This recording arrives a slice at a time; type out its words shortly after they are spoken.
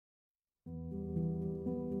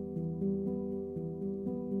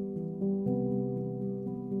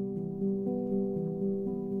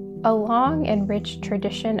A long and rich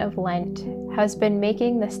tradition of Lent has been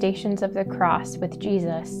making the Stations of the Cross with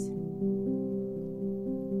Jesus.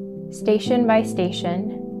 Station by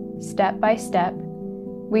station, step by step,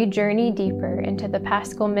 we journey deeper into the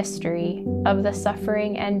Paschal mystery of the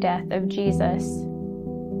suffering and death of Jesus.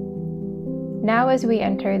 Now, as we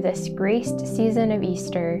enter this graced season of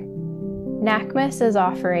Easter, NACMAS is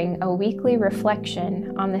offering a weekly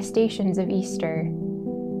reflection on the stations of Easter,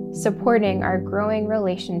 supporting our growing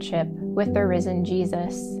relationship with the risen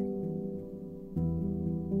Jesus.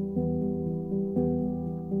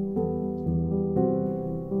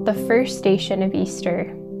 The first station of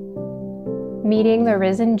Easter, meeting the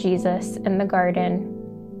risen Jesus in the garden.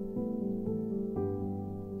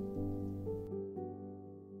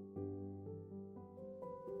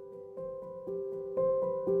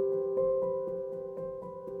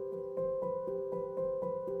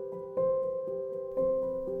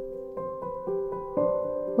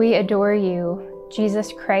 We adore you,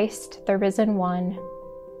 Jesus Christ, the risen one,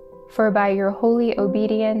 for by your holy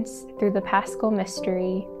obedience through the Paschal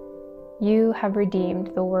mystery, you have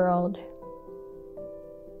redeemed the world.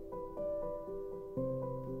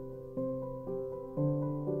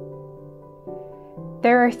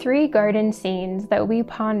 There are 3 garden scenes that we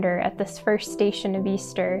ponder at this first station of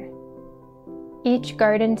Easter. Each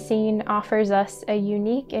garden scene offers us a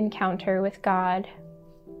unique encounter with God.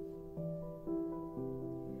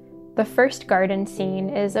 The first garden scene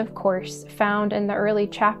is, of course, found in the early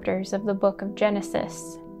chapters of the book of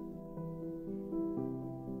Genesis.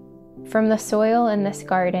 From the soil in this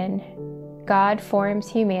garden, God forms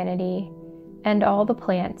humanity and all the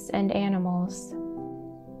plants and animals.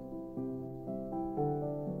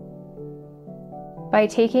 By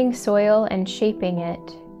taking soil and shaping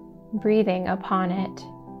it, breathing upon it,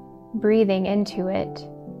 breathing into it,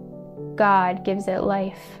 God gives it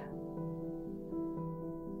life.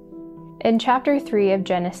 In chapter 3 of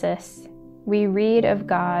Genesis, we read of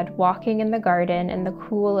God walking in the garden in the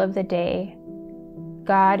cool of the day,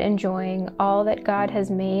 God enjoying all that God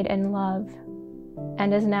has made in love,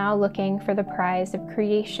 and is now looking for the prize of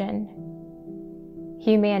creation,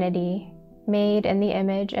 humanity made in the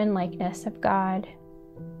image and likeness of God.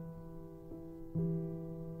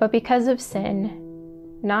 But because of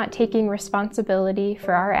sin, not taking responsibility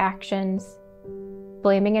for our actions,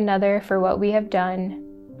 blaming another for what we have done,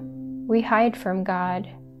 we hide from God.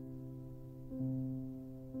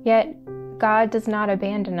 Yet, God does not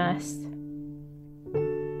abandon us.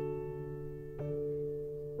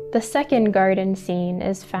 The second garden scene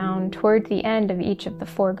is found toward the end of each of the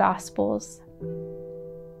 4 Gospels.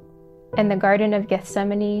 In the Garden of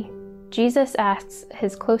Gethsemane, Jesus asks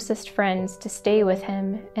his closest friends to stay with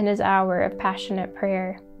him in his hour of passionate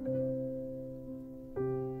prayer.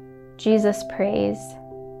 Jesus prays,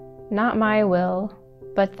 "Not my will,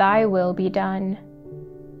 but thy will be done.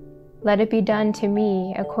 Let it be done to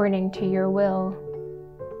me according to your will."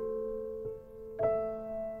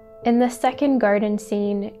 In the second garden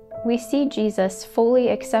scene, we see Jesus fully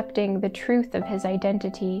accepting the truth of his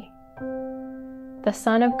identity, the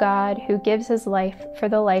Son of God who gives his life for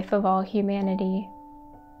the life of all humanity.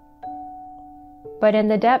 But in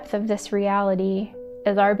the depth of this reality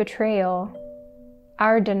is our betrayal,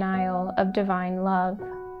 our denial of divine love.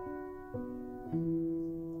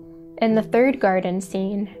 In the third garden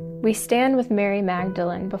scene, we stand with Mary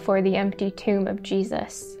Magdalene before the empty tomb of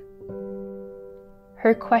Jesus.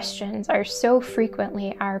 Her questions are so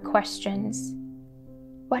frequently our questions.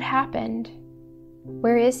 What happened?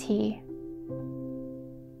 Where is he?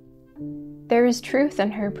 There is truth in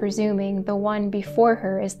her presuming the one before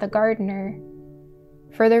her is the gardener,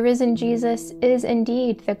 for the risen Jesus is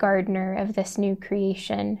indeed the gardener of this new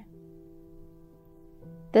creation.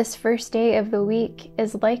 This first day of the week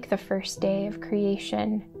is like the first day of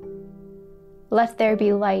creation. Let there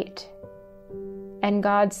be light. And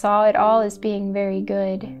God saw it all as being very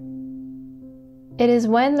good. It is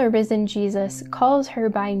when the risen Jesus calls her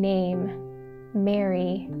by name,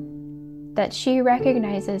 Mary, that she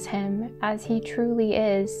recognizes him as he truly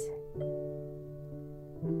is.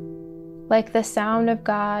 Like the sound of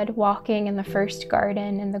God walking in the first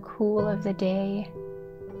garden in the cool of the day,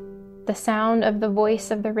 the sound of the voice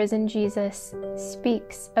of the risen Jesus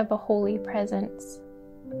speaks of a holy presence.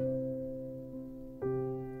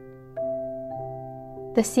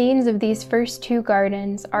 The scenes of these first 2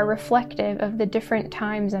 gardens are reflective of the different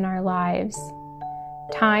times in our lives,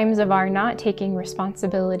 times of our not taking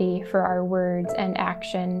responsibility for our words and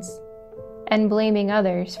actions, and blaming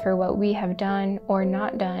others for what we have done or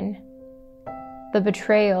not done, the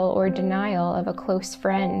betrayal or denial of a close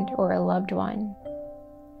friend or a loved one.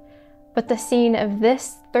 But the scene of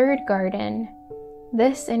this third garden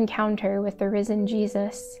This encounter with the risen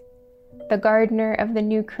Jesus, the gardener of the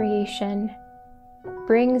new creation,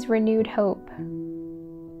 brings renewed hope.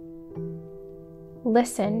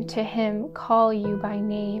 Listen to him call you by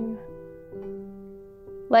name.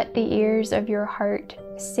 Let the ears of your heart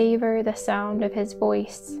savor the sound of his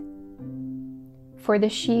voice. For the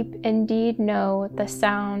sheep indeed know the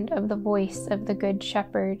sound of the voice of the Good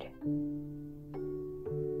Shepherd.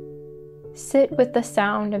 Sit with the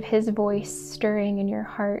sound of his voice stirring in your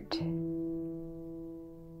heart.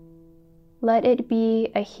 Let it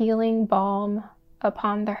be a healing balm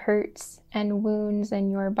upon the hurts and wounds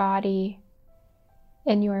in your body,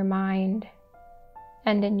 in your mind,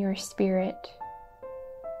 and in your spirit.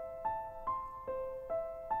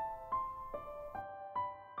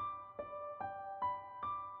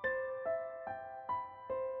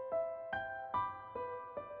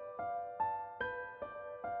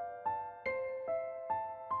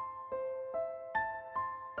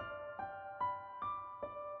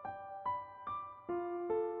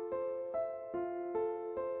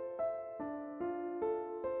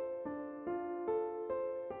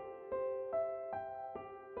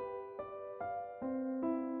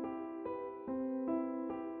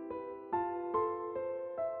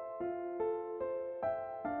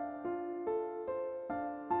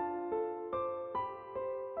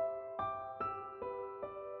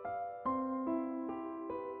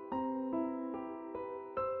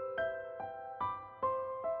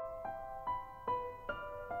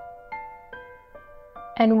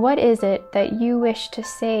 And what is it that you wish to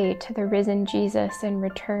say to the risen Jesus in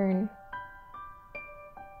return?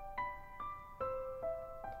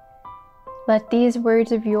 Let these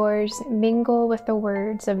words of yours mingle with the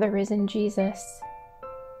words of the risen Jesus.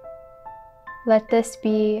 Let this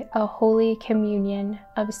be a holy communion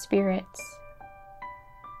of spirits.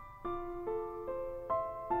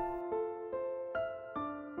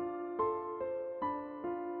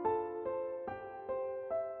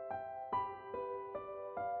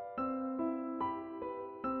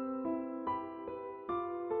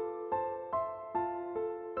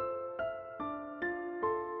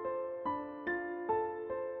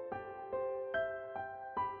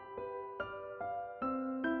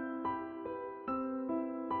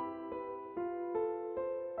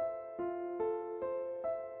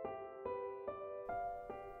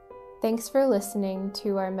 Thanks for listening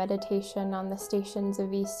to our meditation on the stations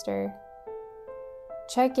of Easter.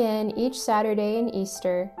 Check in each Saturday in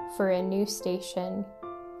Easter for a new station.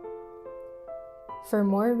 For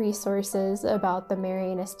more resources about the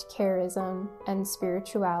Marianist charism and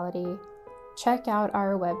spirituality, check out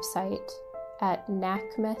our website at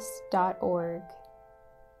nacmis.org.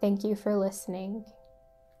 Thank you for listening.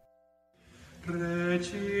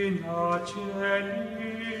 Regina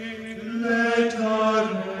Celi,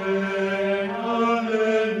 letare